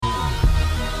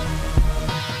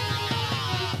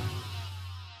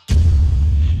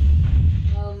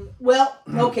Well,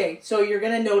 okay, so you're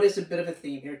going to notice a bit of a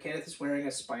theme here. Kenneth is wearing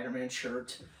a Spider-Man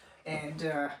shirt, and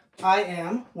I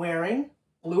am wearing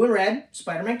blue and red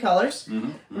Spider-Man colors.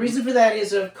 The reason for that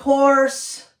is, of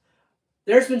course,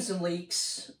 there's been some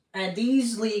leaks, and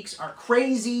these leaks are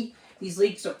crazy. These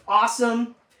leaks are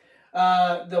awesome.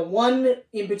 The one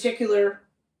in particular,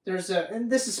 and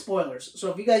this is spoilers,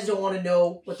 so if you guys don't want to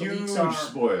know what the leaks are,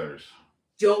 spoilers.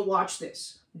 Don't watch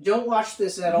this. Don't watch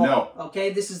this at all. No.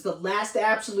 Okay? This is the last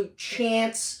absolute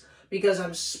chance because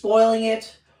I'm spoiling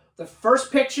it. The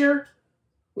first picture,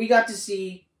 we got to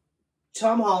see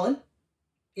Tom Holland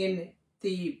in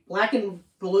the black and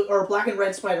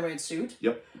red Spider-Man suit.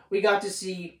 Yep. We got to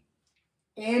see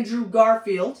Andrew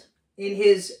Garfield in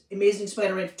his Amazing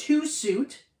Spider-Man 2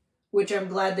 suit, which I'm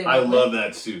glad they went I with. love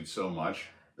that suit so much.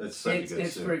 That's such a good suit.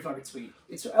 It's pretty fucking sweet.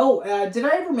 Did I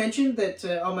ever mention that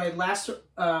on my last,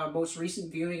 most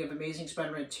recent viewing of Amazing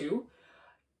Spider-Man 2,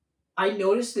 I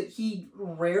noticed that he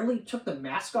rarely took the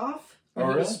mask off when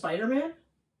he was Spider-Man?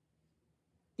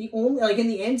 The only, in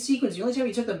the end sequence, the only time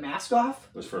he took the mask off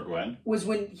was for Gwen? Was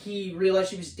when he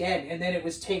realized she was dead, and then it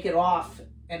was taken off,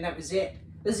 and that was it.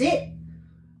 That was it.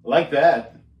 Like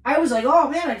that. I was like, oh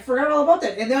man, I forgot all about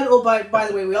that. And then, by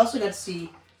the way, we also got to see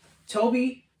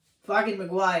Tobey fucking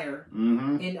Maguire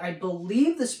in, I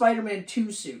believe, the Spider-Man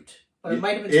 2 suit. But it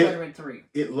might have been Spider-Man 3.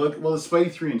 The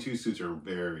Spidey 3 and 2 suits are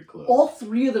very close. All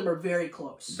three of them are very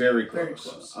close. Very close. Very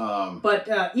close. But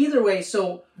either way,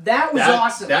 so that was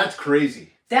awesome. That's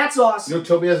crazy. That's awesome. You know,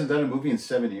 Tobey hasn't done a movie in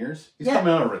 7 years? He's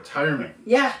coming out of retirement.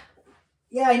 Yeah.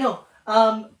 Yeah, I know.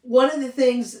 One of the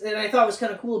things that I thought was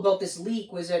kind of cool about this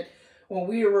leak was that when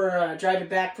we were driving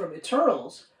back from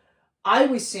Eternals, I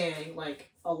was saying,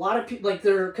 a lot of people,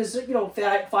 because,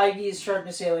 Feige is starting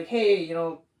to say, hey,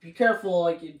 be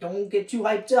careful, you don't get too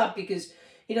hyped up, because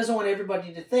he doesn't want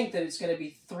everybody to think that it's going to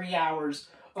be 3 hours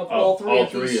of all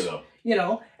three of them.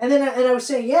 And then I was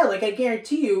saying, I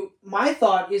guarantee you, my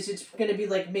thought is it's going to be,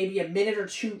 maybe a minute or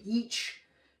two each.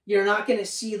 You're not going to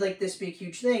see, this big,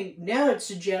 huge thing. Now it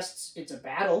suggests it's a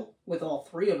battle with all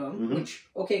three of them, which,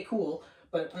 okay, cool.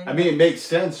 But it makes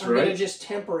sense, right? I'm going to just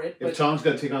temper it. If Tom's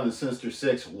going to take on the Sinister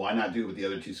Six, why not do it with the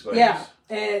other two Spiders? Yeah,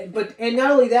 and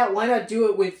not only that, why not do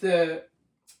it with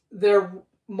their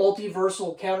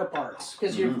multiversal counterparts?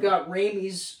 Because you've got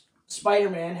Raimi's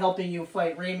Spider-Man helping you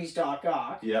fight Raimi's Doc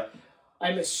Ock. Yep.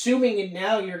 I'm assuming, and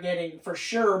now you're getting, for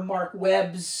sure, Mark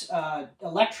Webb's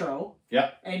Electro.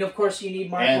 Yep. And, of course, you need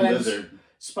Mark Webb's Lizard.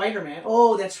 Spider-Man.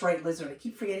 Oh, that's right, Lizard. I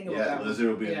keep forgetting about that. Yeah, Lizard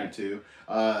will be in there, too.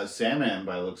 Sandman,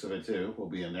 by the looks of it, too, will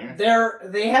be in there.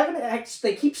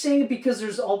 They keep saying it because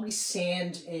there's always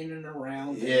sand in and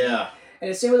around. Yeah.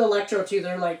 And the same with Electro, too.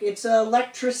 They're like, it's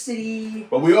electricity.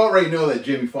 But we already know that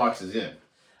Jamie Foxx is in.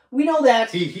 We know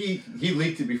that. He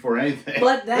leaked it before anything.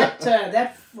 But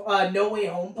that No Way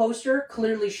Home poster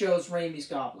clearly shows Raimi's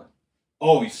Goblin.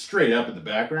 Oh, he's straight up in the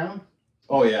background?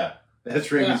 Oh, yeah. That's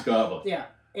Raimi's Goblin. Yeah.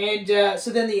 And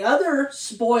so then the other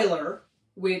spoiler,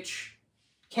 which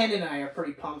Ken and I are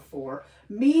pretty pumped for,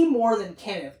 me more than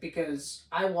Kenneth, because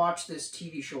I watch this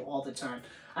TV show all the time.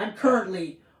 I'm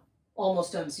currently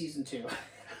almost done season 2.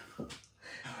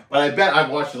 But I bet I've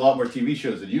watched a lot more TV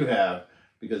shows than you have,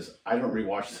 because I don't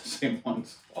rewatch the same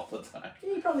ones all the time.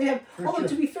 Yeah, you probably have. Although,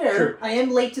 to be fair, I am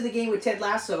late to the game with Ted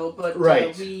Lasso, but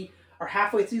we are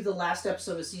halfway through the last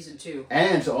episode of season 2.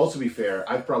 And to also be fair,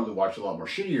 I've probably watched a lot more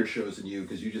shittier shows than you,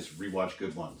 because you just rewatch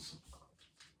good ones.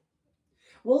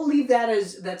 We'll leave that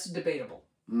as that's debatable.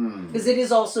 Because it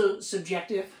is also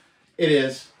subjective. It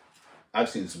is. I've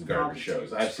seen some garbage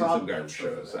shows. I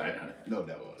no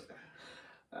doubt.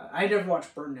 I never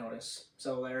watched Burn Notice,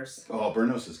 so there's... Oh, Burn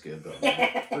Notice is good, though.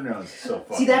 Burn Notice is so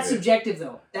fucking See, that's good. subjective,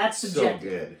 though. That's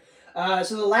subjective. So good.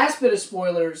 So the last bit of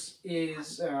spoilers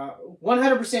is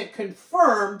 100%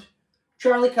 confirmed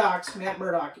Charlie Cox, Matt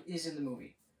Murdock, is in the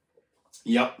movie.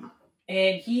 Yep.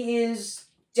 And he is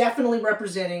definitely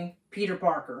representing Peter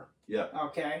Parker. Yep.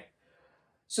 Okay?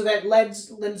 So that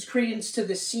lends credence to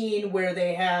the scene where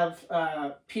they have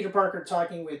Peter Parker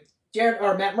talking with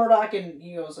Matt Murdock, and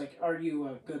he goes are you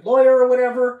a good lawyer or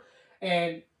whatever?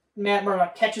 And Matt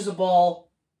Murdock catches a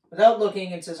ball without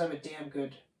looking and says, I'm a damn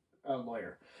good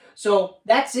lawyer. So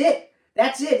that's it.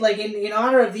 That's it. In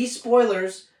honor of these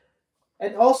spoilers,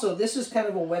 and also this is kind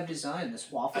of a web design,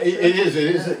 this waffle shirt. It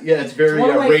is. Yeah, it's very Raimi-like.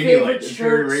 It's one of my favorite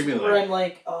shirts where I'm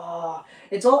like,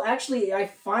 it's all, actually, I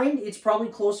find it's probably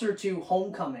closer to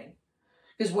Homecoming.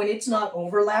 Because when it's not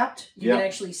overlapped, you can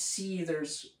actually see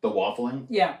there's... The waffling?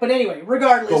 Yeah, but anyway,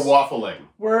 regardless... The waffling.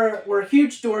 We're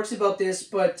huge dorks about this,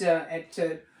 but at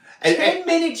 10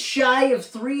 minutes shy of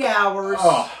 3 hours...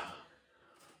 Oh.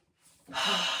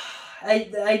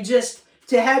 I just...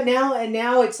 to have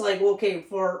now it's like, okay,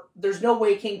 there's no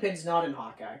way Kingpin's not in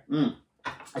Hawkeye.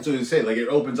 That's what you say. Like, it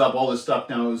opens up all this stuff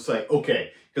now. It's like,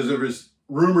 okay, because there was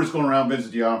rumors going around.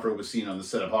 Vincent D'Onofrio was seen on the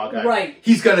set of Hawkeye. Right.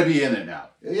 He's going to be in it now.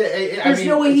 There's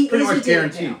no way he pretty isn't much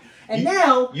guaranteed. Now. And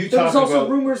now there's also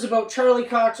rumors about Charlie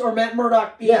Cox or Matt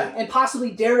Murdock being, and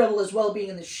possibly Daredevil as well being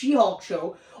in the She-Hulk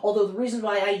show. Although the reason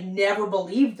why I never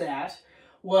believed that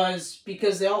was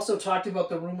because they also talked about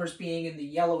the rumors being in the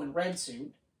yellow and red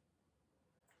suit.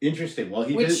 Interesting. Well,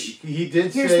 he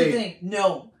did here's say... the thing.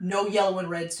 No yellow and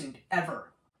red suit, ever.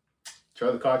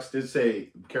 Charlie Cox did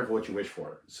say, careful what you wish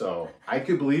for. So, I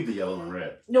could believe the yellow and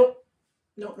red. No.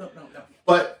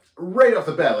 But right off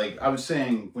the bat, like I was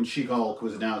saying when She-Hulk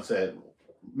was announced that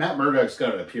Matt Murdock's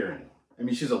got to appear in it. I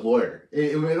mean, she's a lawyer.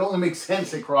 It only makes sense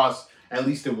to cross at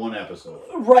least in one episode.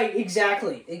 Right,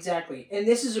 exactly. And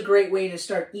this is a great way to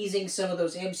start easing some of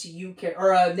those MCU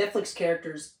Netflix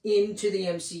characters into the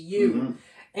MCU. Mm-hmm.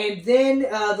 And then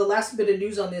the last bit of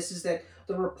news on this is that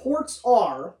the reports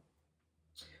are,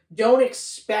 don't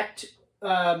expect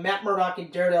Matt Murdock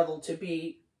and Daredevil to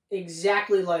be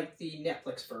exactly like the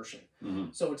Netflix version.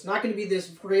 Mm-hmm. So it's not going to be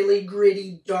this really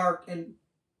gritty, dark, and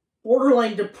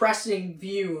borderline depressing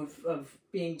view of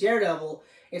being Daredevil.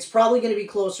 It's probably going to be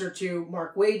closer to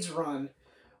Mark Waid's run,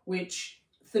 which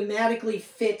thematically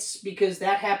fits because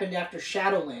that happened after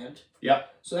Shadowland.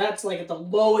 Yep. So that's like at the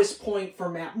lowest point for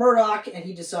Matt Murdock, and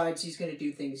he decides he's going to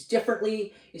do things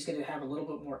differently. He's going to have a little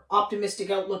bit more optimistic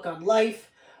outlook on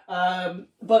life.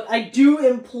 But I do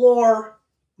implore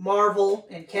Marvel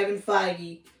and Kevin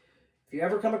Feige, if you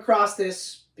ever come across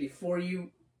this, before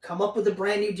you come up with a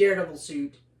brand new Daredevil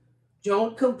suit,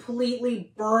 don't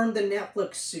completely burn the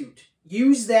Netflix suit.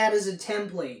 Use that as a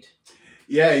template.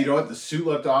 Yeah, you know what? The suit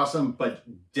looked awesome, but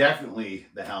definitely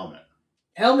the helmet.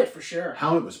 Helmet for sure.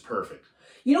 Helmet was perfect.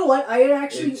 You know what? I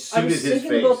was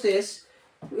thinking about this.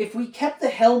 If we kept the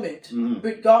helmet,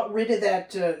 but got rid of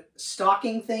that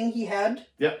stocking thing he had,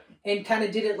 and kind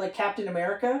of did it like Captain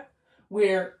America,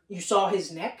 where you saw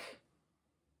his neck.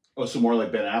 Oh, so more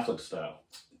like Ben Affleck style.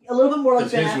 A little bit more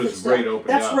like Ben Affleck his was style. great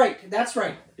opening up. That's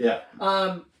right. Yeah.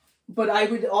 But I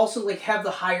would also like have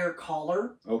the higher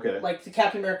collar. Okay. Like the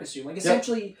Captain America suit. Like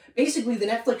essentially, basically the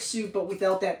Netflix suit, but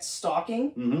without that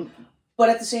stocking. Mm-hmm. But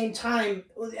at the same time,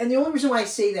 and the only reason why I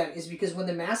say that is because when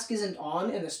the mask isn't on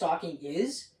and the stocking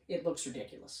is, it looks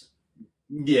ridiculous.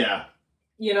 Yeah.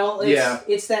 You know,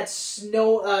 it's that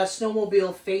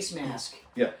snowmobile face mask.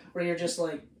 Yeah. Where you're just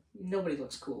like, nobody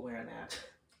looks cool wearing that.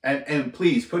 And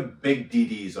please put big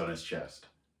DDs on his chest.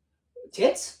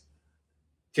 Tits?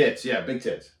 Tits, yeah, big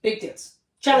tits. Big tits.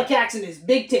 Charlie Caxton is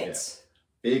big tits.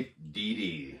 Yeah. Big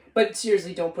DD. But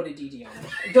seriously, don't put a DD on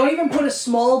it. Don't even put a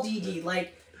small DD,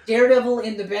 like Daredevil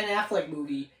in the Ben Affleck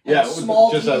movie. Yeah,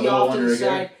 small just DD a off to the right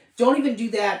side. here. Don't even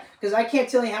do that, because I can't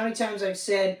tell you how many times I've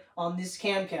said on this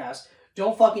camcast,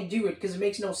 don't fucking do it, because it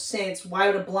makes no sense. Why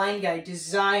would a blind guy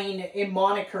design a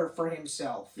moniker for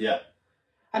himself? Yeah.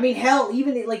 I mean, hell,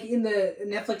 even like in the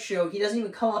Netflix show, he doesn't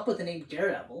even come up with the name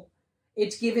Daredevil.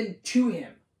 It's given to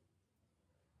him.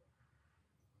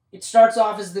 It starts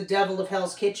off as the Devil of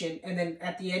Hell's Kitchen, and then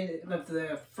at the end of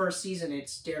the first season,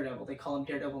 it's Daredevil. They call him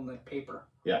Daredevil in the paper.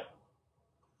 Yeah.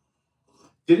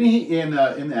 Didn't he, in the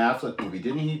Affleck movie,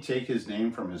 didn't he take his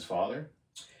name from his father?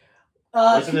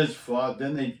 Wasn't his father,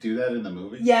 didn't they do that in the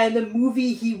movie? Yeah, in the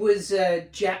movie, he was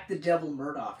Jack the Devil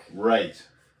Murdoch. Right.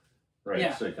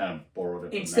 Yeah. So he kind of borrowed it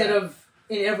from Instead that. of,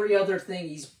 in every other thing,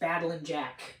 he's Battling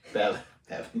Jack.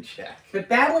 Battling Jack. But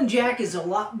Battling Jack is a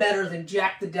lot better than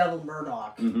Jack the Devil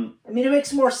Murdoch. Mm-hmm. I mean, it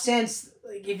makes more sense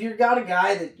like, if you've got a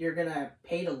guy that you're going to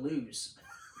pay to lose.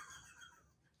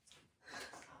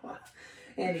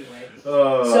 Anyway.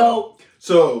 So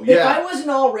yeah. If I wasn't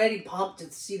already pumped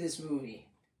to see this movie,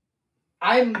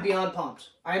 I'm beyond pumped.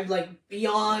 I'm like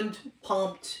beyond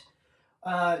pumped.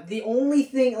 The only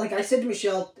thing, like I said to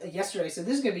Michelle yesterday, I said,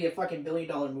 this is going to be a fucking $1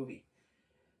 billion movie.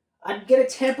 I'm going to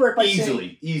temper it by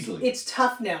saying... Easily. It's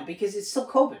tough now because it's still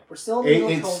COVID. We're still in the middle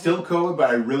of COVID. It's still COVID,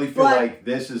 but I really feel like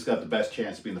this has got the best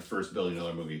chance of being the first $1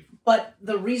 billion movie. But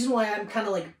the reason why I'm kind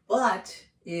of like,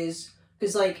 is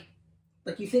because like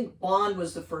you think Bond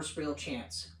was the first real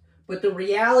chance. But the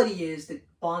reality is that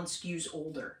Bond skews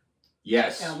older.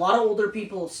 Yes. And a lot of older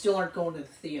people still aren't going to the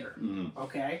theater. Mm-hmm.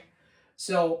 Okay?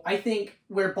 So I think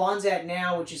where Bond's at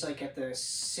now, which is like at the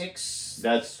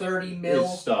 $630 million.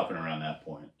 It's stopping around that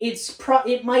point.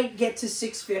 It might get to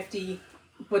 $650,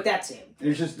 but that's it.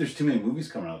 There's too many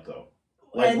movies coming out though.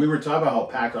 Like we were talking about how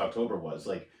packed October was.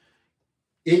 Like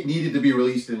it needed to be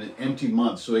released in an empty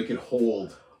month so it could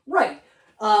hold. Right.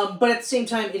 But at the same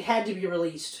time, it had to be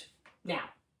released now.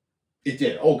 It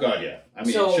did. Oh god, yeah. I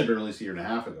mean, So, it should have been released a year and a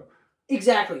half ago.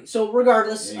 Exactly. So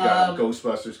regardless, And you got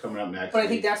Ghostbusters coming up next. but I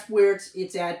think that's where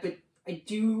it's at. But I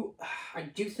do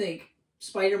think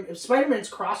Spider-Man's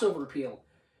crossover appeal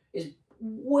is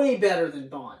way better than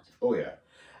Bond. Oh yeah.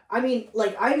 I mean,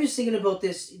 like, I was thinking about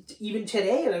this even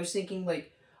today, and I was thinking,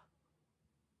 like,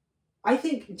 I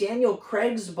think Daniel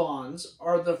Craig's Bonds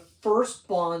are the first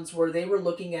Bonds where they were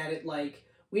looking at it like,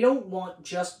 we don't want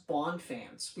just Bond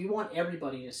fans. We want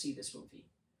everybody to see this movie.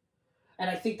 And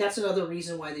I think that's another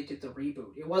reason why they did the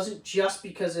reboot. It wasn't just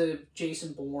because of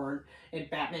Jason Bourne and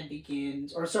Batman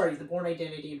Begins, or sorry, The Bourne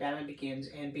Identity and Batman Begins,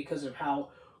 and because of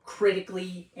how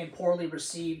critically and poorly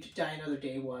received Die Another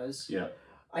Day was. Yeah.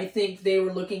 I think they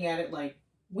were looking at it like,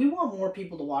 we want more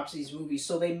people to watch these movies,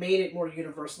 so they made it more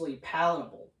universally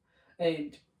palatable.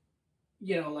 And,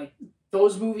 you know, like,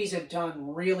 those movies have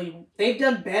they've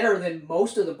done better than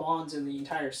most of the Bonds in the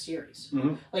entire series.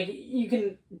 Mm-hmm. Like, you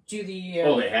can do the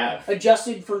they have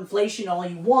adjusted for inflation all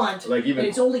you want, like even and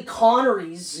it's only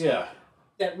Connery's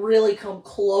that really come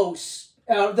close,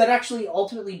 that actually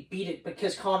ultimately beat it,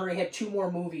 because Connery had 2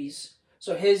 more movies.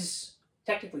 So his,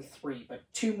 technically 3, but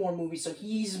 2 more movies. So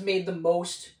he's made the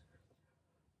most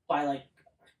by like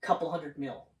a couple $100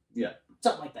 million. Yeah.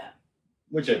 Something like that.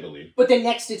 Which I believe. But then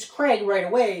next it's Craig right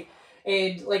away.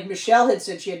 And like Michelle had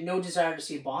said, she had no desire to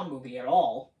see a Bond movie at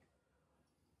all.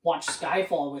 Watched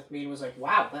Skyfall with me and was like,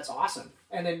 wow, that's awesome.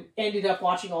 And then ended up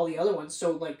watching all the other ones.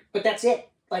 So like, but that's it.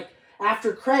 Like,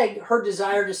 after Craig, her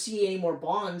desire to see any more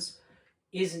Bonds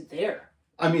isn't there.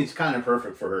 I mean, it's kind of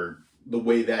perfect for her, the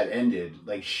way that ended.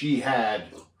 Like, she had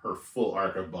her full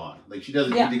arc of Bond. Like, she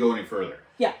doesn't need to go any further.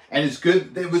 Yeah. And it's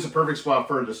good. It was a perfect spot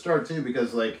for her to start, too,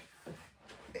 because, like,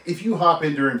 if you hop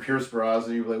in during Pierce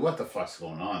Brosnan, you're like, what the fuck's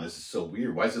going on? This is so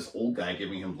weird. Why is this old guy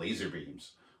giving him laser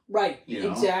beams? Right. You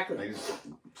know? Exactly. Like,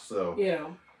 so. You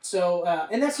know. So,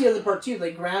 and that's the other part, too.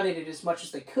 They grounded it as much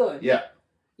as they could. Yeah.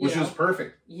 Which was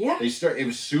perfect. Yeah. It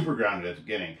was super grounded at the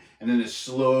beginning. And then it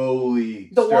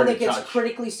slowly The one that gets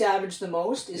critically savaged the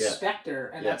most is Spectre.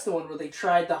 And Yeah. that's the one where they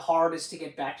tried the hardest to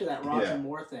get back to that Roger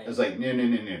Moore thing. It's like,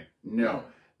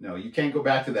 no, you can't go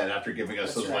back to that after giving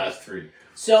us those last 3.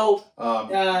 So,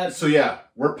 so yeah,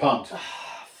 we're pumped.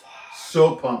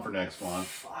 So pumped for next one.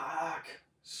 Fuck.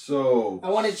 So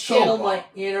I want to channel my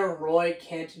inner Roy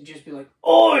Kent and just be like,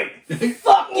 oi!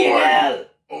 Fucking hell!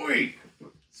 Oi!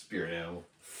 Spirit animal.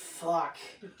 Fuck.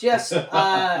 Just,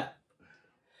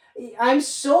 I'm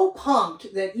so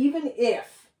pumped that even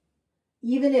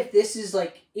if this is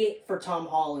like it for Tom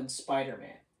Holland's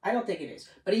Spider-Man, I don't think it is,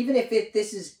 but even if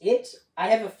this is it, I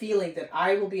have a feeling that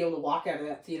I will be able to walk out of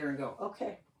that theater and go,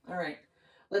 okay, all right,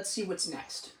 let's see what's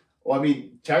next. Well, I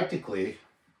mean, technically,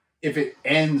 if it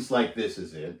ends like this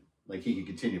is it, like, he could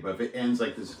continue, but if it ends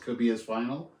like this, it could be his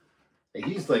final. Like,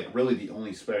 he's like really the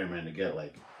only Spider-Man to get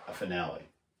like a finale.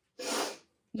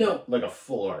 No. Like a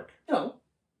full arc. No.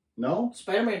 No?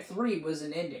 Spider-Man 3 was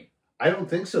an ending. I don't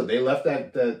think so. They left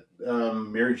that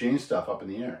Mary Jane stuff up in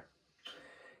the air.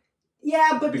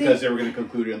 Yeah, but because they were going to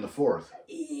conclude it in the 4th.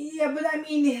 Yeah, but I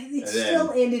mean, it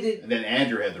still ended it. And then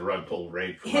Andrew had the rug pulled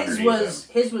right from his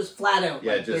was flat out.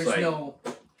 Yeah, like, just there's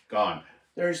like gone.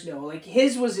 There's no like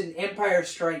his was an Empire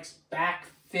Strikes Back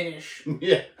finish.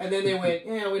 Yeah. And then they went,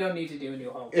 we don't need to do a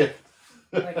New Hope. Yeah.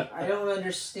 Like, I don't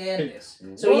understand this.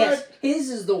 So yes,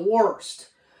 his is the worst.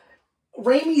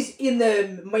 Raimi's in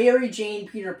the Mary Jane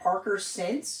Peter Parker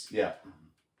sense. Yeah.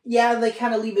 Yeah, they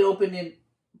kind of leave it open,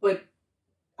 but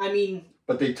I mean.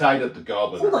 But they tied up the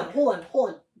Goblin. Hold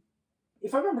on.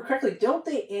 If I remember correctly, don't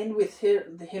they end with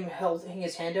him holding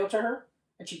his hand out to her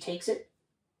and she takes it?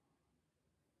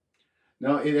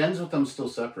 No, it ends with them still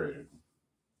separated.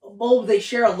 Oh, they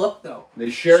share a look, though. They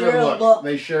share a look.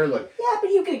 They share a look. Yeah, but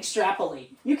you can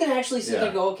extrapolate. You can actually sit there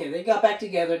and go, okay, they got back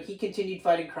together and he continued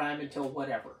fighting crime until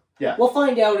whatever. Yeah. We'll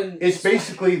find out. It's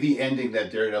basically the ending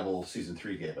that Daredevil Season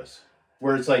 3 gave us.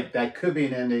 Where it's like, that could be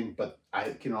an ending, but I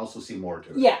can also see more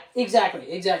to it. Yeah, exactly.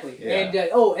 Yeah. And,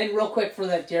 and real quick for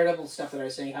that Daredevil stuff that I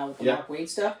was saying, how with the Mark Waid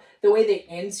stuff, the way they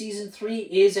end Season 3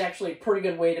 is actually a pretty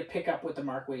good way to pick up with the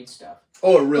Mark Waid stuff.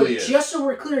 Oh, it really is. Just so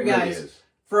we're clear, guys,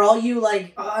 for all you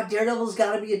like, Daredevil's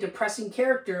got to be a depressing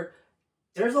character,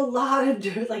 there's a lot of,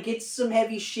 it's some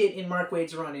heavy shit in Mark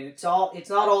Waid's run, and it's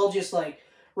not all just like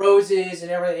roses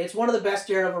and everything. It's one of the best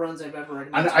Daredevil runs I've ever read.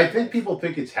 And I think people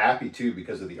think it's happy too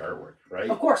because of the artwork, right?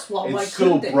 Of course. Well, it's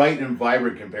so bright and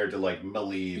vibrant compared to like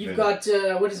Maleev. You've got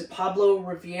what is it, Pablo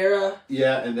Rivera?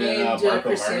 Yeah, and then Marco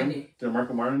Chris Martin. Sandy. Did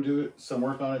Marco Martin do some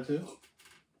work on it too?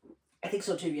 I think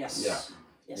so too. Yes. Yeah.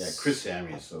 Yes. Yeah, Chris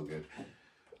Sammy is so good.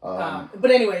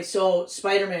 But anyway, so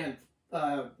Spider-Man,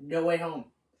 No Way Home.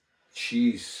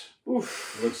 Jeez.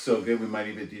 Oof. It looks so good. We might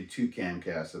even do 2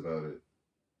 camcasts about it.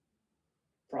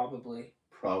 Probably.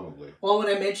 Well, when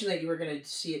I mentioned that you were going to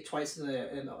see it twice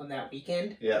on that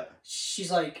weekend, yeah, she's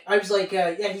like, I was like,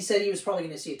 yeah, he said he was probably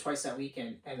going to see it twice that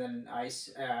weekend, and then I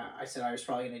said I was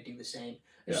probably going to do the same.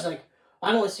 And she's like,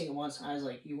 I'm only seeing it once. I was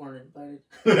like, you weren't invited.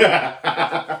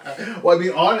 Well, I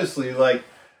mean, honestly, like,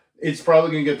 it's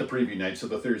probably going to get the preview night, so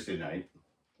the Thursday night,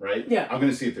 right? Yeah. I'm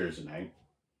going to see it Thursday night.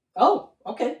 Oh,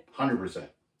 okay. 100%.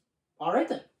 All right,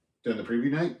 then. Doing the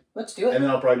preview night? Let's do it. And then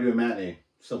I'll probably do a matinee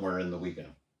somewhere in the weekend.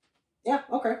 Yeah,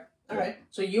 okay. All right.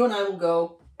 So you and I will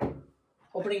go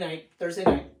opening night, Thursday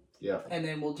night. Yeah. And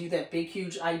then we'll do that big,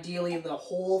 huge, ideally the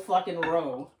whole fucking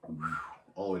row.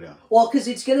 All the way down. Well, because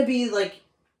it's going to be like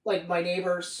my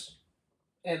neighbors,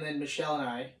 and then Michelle and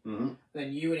I,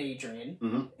 then you and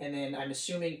Adrian, and then I'm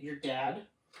assuming your dad.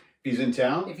 He's in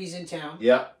town? If he's in town.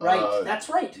 Yeah. Right, that's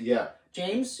right. Yeah.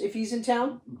 James, if he's in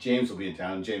town. James will be in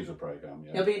town. James will probably come,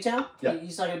 yeah. He'll be in town? Yeah.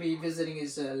 He's not going to be visiting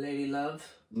his lady love?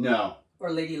 No.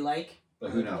 Or lady like?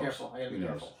 But who knows? Be careful. I gotta be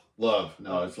careful. Love.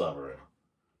 No, it's love, right?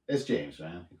 It's James,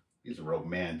 man. He's a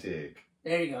romantic.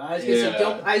 There you go. I was going to say,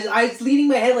 don't. I was leading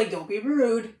my head like, don't be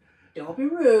rude. Don't be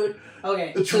rude.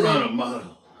 Okay. The Toronto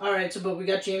model. All right, but we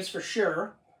got James for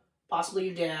sure. Possibly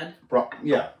your dad.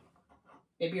 Yeah.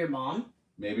 Maybe your mom.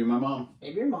 Maybe my mom.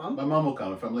 Maybe your mom. My mom will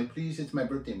come if I'm like, please, it's my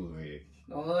birthday movie.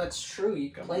 Oh, that's true. You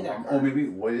can play that card. Oh, maybe,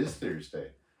 what is Thursday?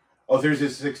 Oh,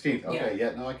 Thursday's the 16th. Okay,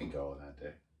 yeah, no, I can go on that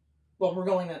day. Well, we're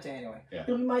going that day anyway. Yeah.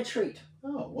 It'll be my treat.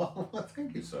 Oh, well,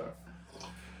 thank you, sir.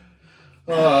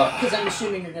 Because I'm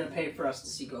assuming you're going to pay for us to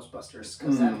see Ghostbusters,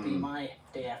 because that'll be my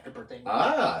day after birthday movie.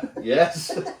 Ah,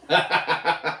 yes.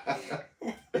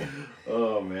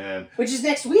 Oh, man. Which is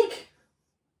next week.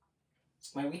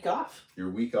 It's my week off. Your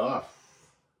week off.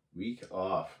 Week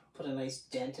off. Put a nice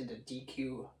dent into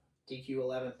DQ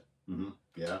 11.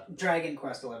 Yeah. Dragon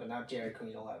Quest 11, not Dairy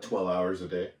Queen 11. 12 hours a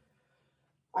day.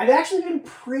 I've actually been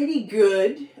pretty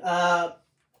good.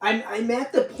 I'm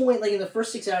at the point, like in the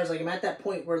first 6 hours, like I'm at that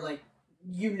point where like,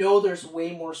 you know there's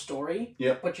way more story.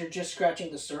 Yep. But you're just scratching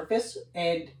the surface.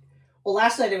 And, well,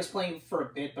 last night I was playing for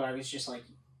a bit, but I was just like,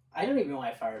 I don't even know why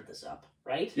I fired this up,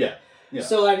 right? Yeah. Yeah.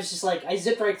 So I was just like, I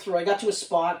zipped right through. I got to a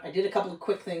spot. I did a couple of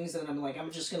quick things, and I'm like, I'm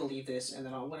just going to leave this, and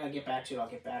then when I get back to it, I'll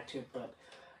get back to it. But,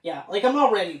 yeah, like I'm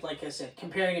already, like I said,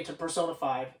 comparing it to Persona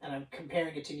 5, and I'm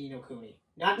comparing it to Ni no Kuni.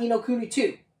 Not Ni no Kuni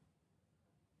 2.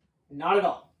 Not at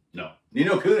all. No. Ni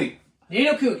no Kuni. Ni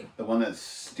no Kuni. The one that's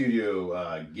Studio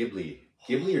Ghibli.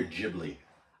 Ghibli or Ghibli?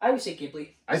 I would say Ghibli.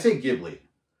 I say Ghibli.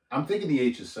 I'm thinking the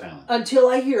H is silent. Until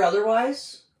I hear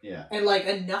otherwise. Yeah. And, like,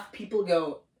 enough people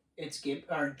go, it's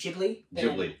Ghibli.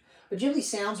 Ghibli. But Ghibli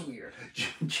sounds weird.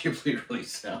 Ghibli really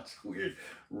sounds weird.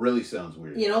 Really sounds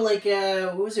weird. You know, like,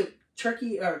 what was it?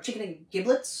 Turkey or chicken and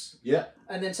giblets? Yeah.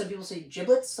 And then some people say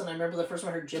giblets, and I remember the first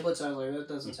time I heard giblets, I was like, that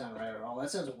doesn't sound right at all.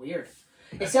 That sounds weird.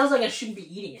 It sounds like I shouldn't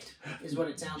be eating it, is what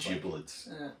it sounds Giblets.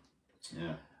 like.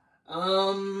 Yeah.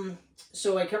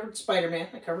 So I covered Spider-Man,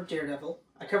 I covered Daredevil,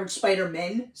 I covered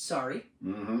Spider-Men, sorry.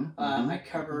 I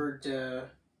covered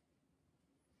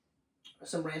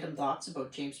some random thoughts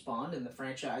about James Bond and the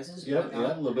franchises. Yeah,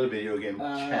 a little bit of video game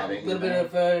chatting. A little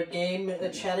bit of game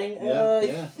chatting. Yeah,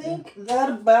 I think that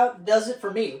about does it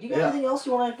for me. Do you got anything else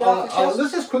you want to go off the chest?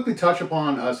 Let's just quickly touch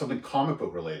upon something comic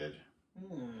book related.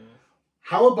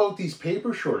 How about these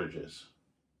paper shortages?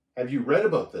 Have you read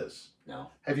about this?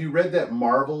 No. Have you read that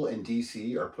Marvel and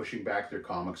DC are pushing back their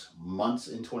comics months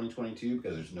in 2022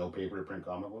 because there's no paper to print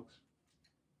comic books?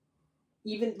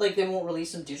 Even, like, they won't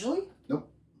release them digitally?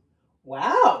 Nope.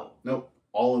 Wow. Nope.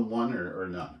 All in one or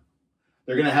none.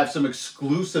 They're going to have some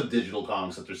exclusive digital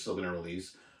comics that they're still going to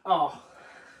release. Oh.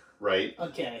 Right?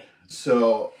 Okay.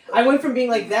 So... I went from being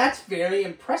like, that's very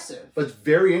impressive. But it's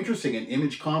very interesting. And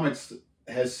Image Comics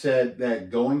has said that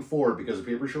going forward, because of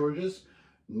paper shortages,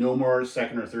 no more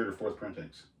second or third or fourth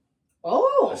printings.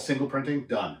 Oh. A single printing,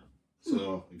 done.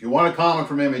 So if you want a comic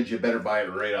from Image, you better buy it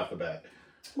right off the bat.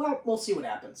 Well, we'll see what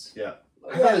happens. Yeah.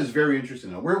 I thought it was very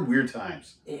interesting, though. We're in weird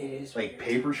times. It is like weird.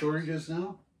 Paper shortages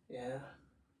now? Yeah.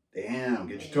 Damn,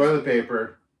 get your toilet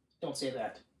paper. Don't say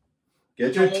that.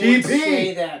 Get your Don't TP.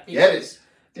 say that. Get it.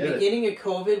 The beginning of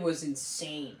COVID was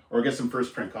insane. Or get some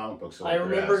first print comic books. I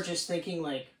remember just thinking,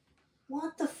 like,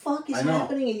 what the fuck is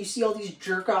happening? And you see all these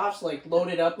jerk-offs, like,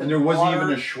 loaded up with and there wasn't water,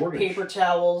 even a shortage. Paper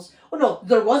towels. Oh, no,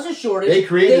 there was a shortage. They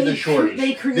created the shortage.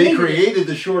 They created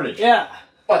the shortage. Yeah.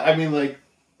 But, I mean, like,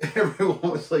 everyone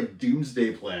was, like,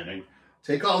 doomsday planning.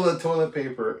 Take all the toilet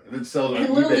paper and then sell it on eBay.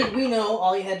 And little did we know,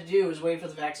 all you had to do was wait for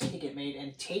the vaccine to get made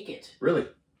and take it. Really?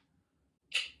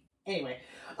 Anyway.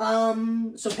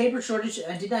 So paper shortage,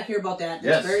 I did not hear about that.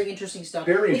 That's very interesting stuff.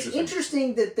 It's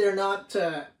interesting that they're not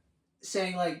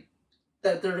saying, like,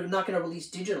 that they're not going to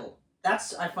release digital.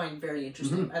 That's I find very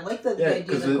interesting. Mhm. I like the Yeah, idea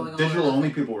because of the going digital on. only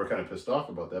people were kind of pissed off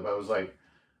about that. But I was like,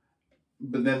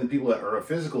 but then the people that are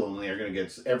physical only are going to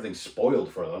get everything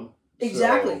spoiled for them.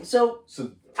 Exactly. So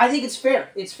So I think it's fair.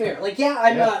 It's fair. Like, yeah,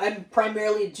 I'm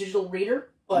primarily a digital reader,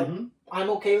 but I'm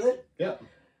okay with it. Yeah.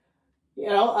 You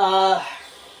know,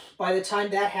 by the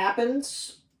time that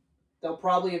happens, they'll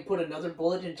probably have put another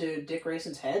bullet into Dick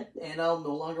Grayson's head, and I'll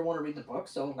no longer want to read the book,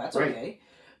 so that's Right. okay.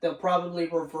 They'll probably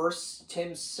reverse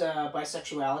Tim's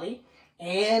bisexuality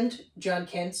and John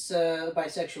Kent's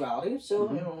bisexuality,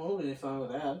 so you know, I'll be fine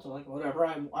with that. So, like, whatever,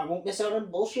 I won't miss out on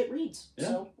bullshit reads. Yeah.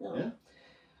 So, you know. Yeah.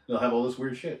 They'll have all this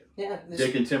weird shit. Yeah,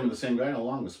 Dick and Tim are the same guy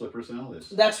along with split personalities.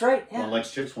 That's right. Yeah. One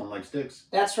likes chicks, one likes dicks.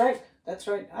 That's right. That's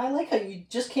right. I like how you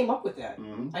just came up with that.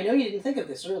 Mm-hmm. I know you didn't think of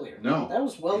this earlier. No. That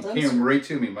was well done. It came Sir. right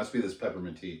to me. Must be this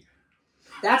peppermint tea.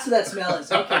 That's what that smell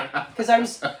is. Okay. Because I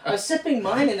was sipping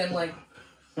mine and I'm like,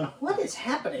 what is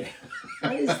happening?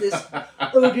 What is this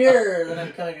odor that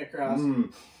I'm coming across?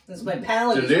 This is my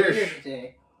palate is weird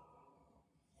today.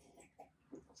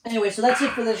 Anyway, so that's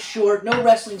it for this short. No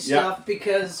wrestling stuff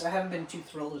because I haven't been too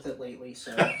thrilled with it lately.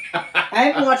 So I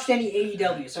haven't watched any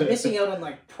AEW, so I'm missing out on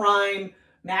like prime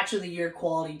match of the year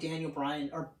quality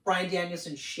Brian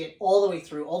Danielson shit all the way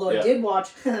through. Although I did watch.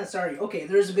 Sorry. Okay,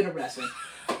 there's a bit of wrestling.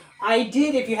 I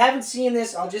did. If you haven't seen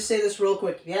this, I'll just say this real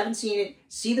quick. If you haven't seen it,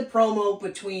 see the promo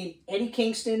between Eddie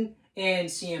Kingston and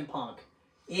CM Punk.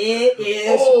 It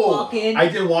is fucking I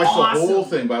didn't watch awesome. the whole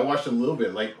thing, but I watched a little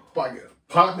bit. Like,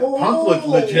 Punk looked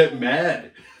legit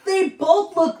mad. They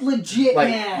both looked legit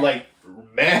mad. Like,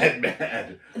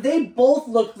 mad. They both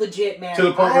looked legit mad. To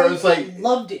the point where I was like,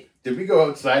 loved it. Did we go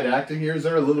outside acting here? Is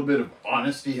there a little bit of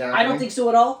honesty happening? I don't think so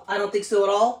at all.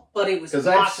 But it was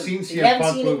awesome. Because I've seen If you CM haven't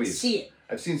Punk seen movies. it, see it.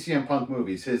 I've seen CM Punk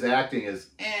movies. His acting is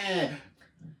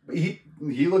He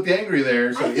looked angry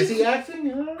there. So is he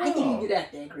acting? I don't know. I think he could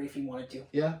act angry if he wanted to.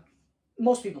 Yeah.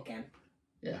 Most people can.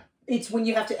 Yeah. It's when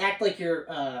you have to act like you're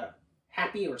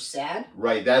happy or sad.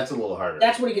 Right, that's a little harder.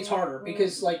 That's when it gets harder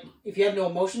because, like, if you have no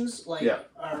emotions, like Yeah.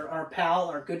 our pal,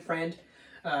 our good friend,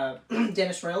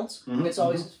 Dennis Reynolds, who gets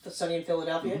always Sunny in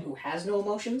Philadelphia, who has no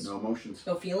emotions, No emotions.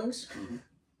 no feelings.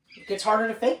 It gets harder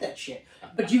to fake that shit.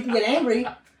 But you can get angry.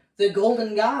 The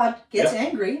Golden God gets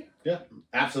angry. Yeah,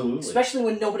 absolutely. Especially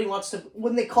when nobody wants to.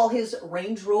 When they call his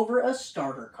Range Rover a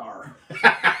starter car.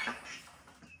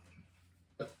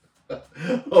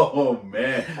 Oh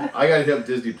man, I gotta hit up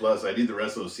Disney Plus. I need the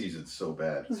rest of those seasons so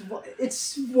bad.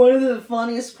 It's one of the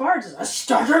funniest parts. A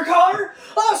starter car?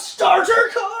 A starter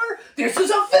car? This is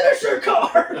a finisher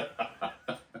car!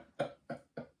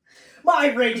 My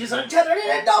range is untethered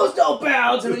and it knows no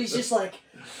bounds! And he's just like,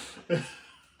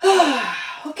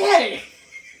 okay.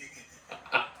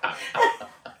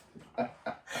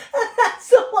 That's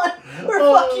the one where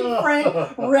fucking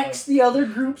Frank wrecks the other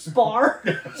group's bar.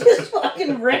 Just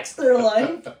fucking wrecks their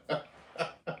life. And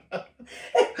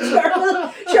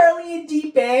Charlie and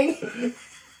Dee bang.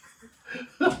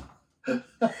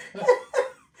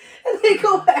 And they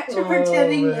go back to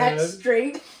pretending to act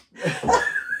straight.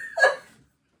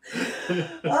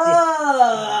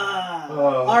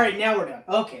 Alright, now we're done.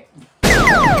 Okay.